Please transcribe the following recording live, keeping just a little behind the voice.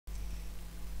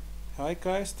Hi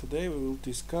guys, today we will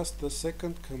discuss the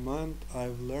second command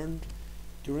I've learned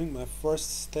during my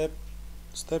first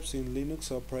steps in Linux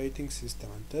operating system,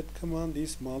 and that command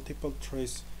is multiple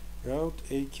trace route,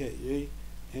 aka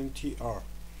MTR.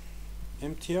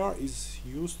 MTR is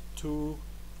used to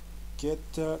get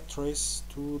the trace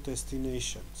to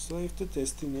destination. So if the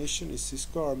destination is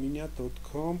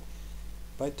ciscoarmenia.com,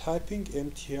 by typing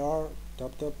mtr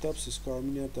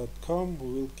ciscoarmenia.com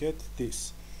we will get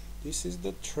this. This is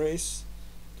the trace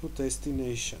to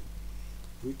destination.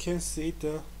 We can see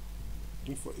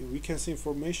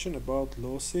information about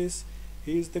losses.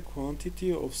 Here is the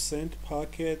quantity of sent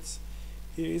packets.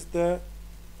 Here is the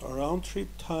round trip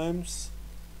times,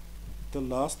 the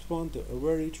last one, the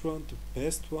average one, the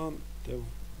best one, the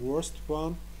worst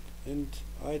one, and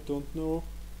I don't know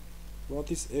what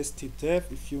is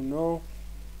stdef. If you know,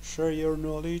 share your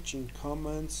knowledge in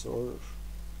comments or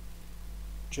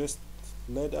just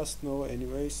let us know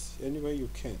anyway you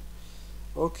can.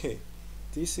 Okay,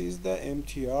 this is the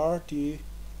MTR, the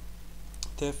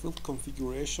default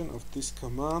configuration of this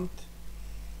command.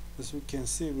 As we can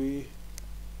see, we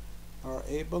are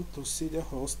able to see the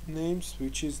host names,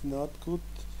 which is not good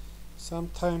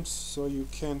sometimes, so you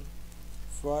can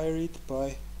fire it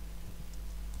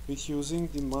with using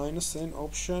the -n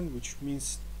option, which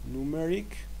means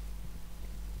numeric,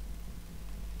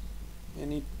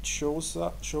 and it shows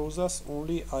us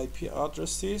only IP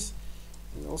addresses.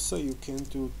 And also you can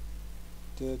do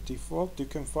the default, you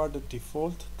can fire the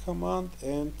default command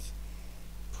and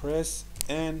press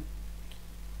N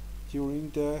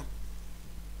during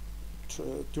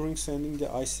sending the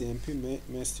ICMP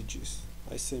messages,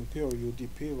 ICMP or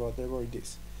UDP, whatever it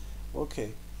is.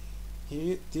 Okay,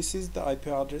 here this is the IP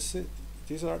addresses.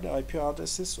 These are the IP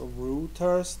addresses of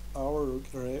routers.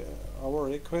 Our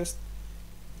request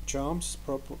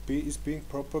is being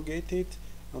propagated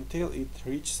until it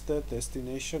reaches the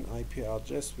destination IP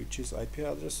address, which is IP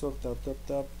address of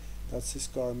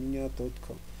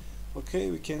ciscoarmenia.com. Okay,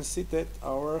 we can see that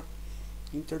our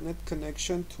internet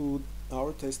connection to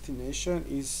our destination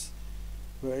is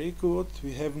very good.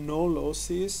 We have no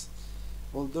losses,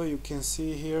 although you can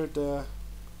see here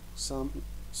some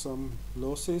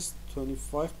losses,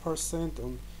 25%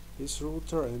 on this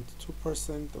router and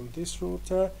 2% on this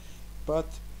router,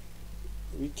 but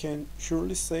we can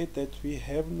surely say that we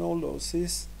have no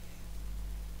losses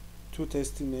to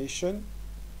destination,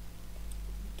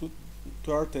 to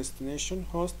our destination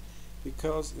host,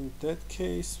 because in that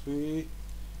case we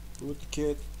would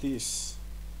get this.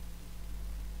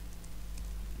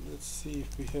 Let's see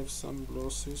if we have some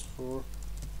losses for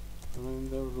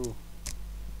rendezvous.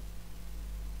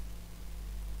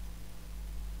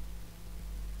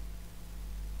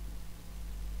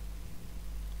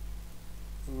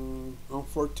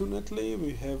 Unfortunately,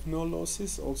 we have no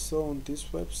losses also on this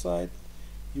website.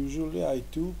 Usually I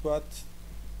do, but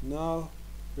now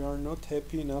we are not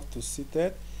happy enough to see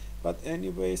that. But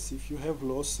anyways, if you have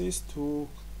losses to,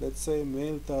 let's say,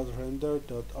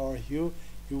 mail.render.ru,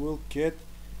 you will get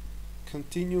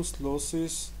continuous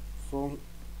losses from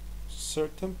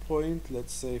certain point,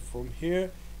 let's say from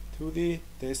here to the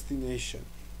destination.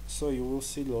 So you will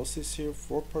see losses here,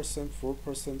 4%,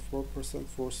 4%, 4%,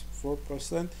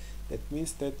 4%. That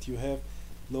means that you have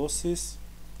losses,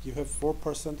 you have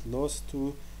 4% loss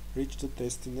to reach the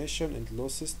destination, and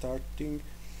losses starting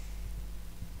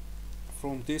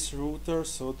from this router.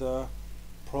 So the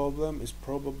problem is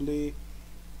probably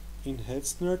in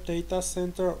Hetzner data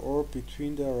center or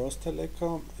between the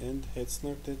Rostelecom and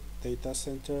Hetzner data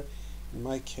center in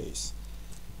my case.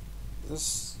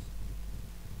 As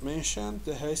mentioned,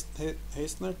 the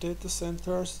Hetzner data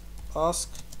centers ask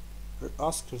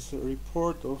us a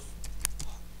report of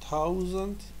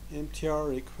 1000 MTR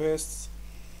requests.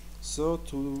 So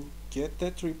to get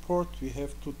that report, we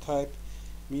have to type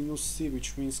 -c,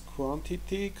 which means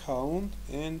quantity, count,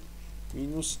 and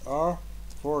 -r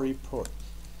for report.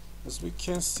 As we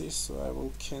can see, so I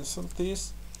will cancel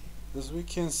this. As we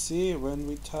can see, when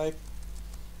we type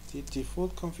the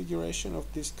default configuration of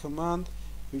this command,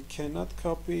 we cannot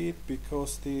copy it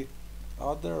because the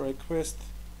other request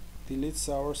deletes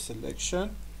our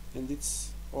selection, and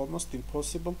it's almost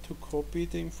impossible to copy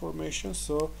the information.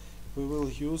 So we will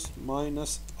use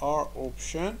 -r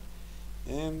option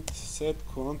and set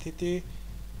quantity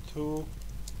to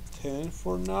 10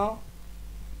 for now.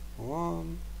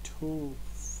 1, 2,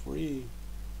 3,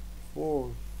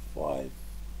 4, 5,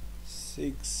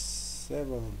 6,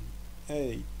 7,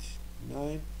 8,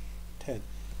 9, 10.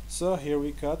 So here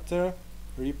we got the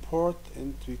report,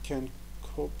 and we can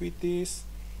copy this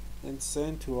and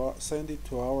send it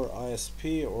to our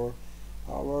ISP or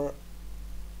our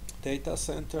data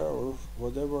center or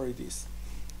whatever it is.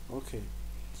 Okay,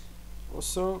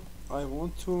 also I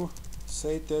want to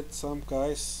say that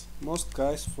most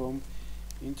guys from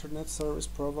internet service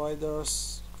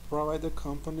provider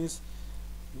companies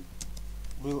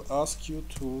will ask you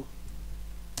to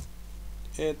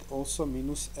add also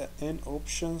 -n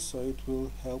option, so it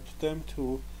will help them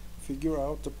to figure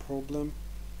out the problem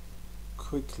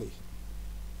quickly.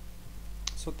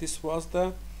 So this was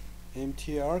the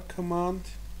mtr command.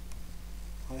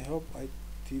 I hope I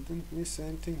didn't miss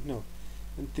anything. No.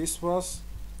 And this was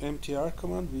mtr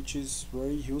command, which is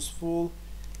very useful,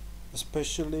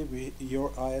 especially with your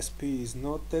ISP is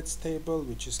not that stable,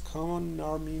 which is common in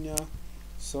Armenia.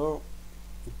 So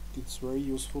it's very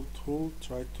useful tool.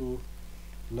 Try to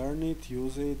learn it,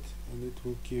 use it, and it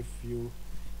will give you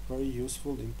very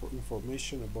useful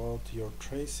information about your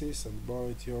traces and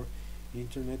about your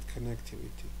internet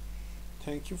connectivity.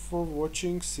 Thank you for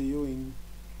watching. See you in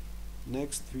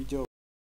next video.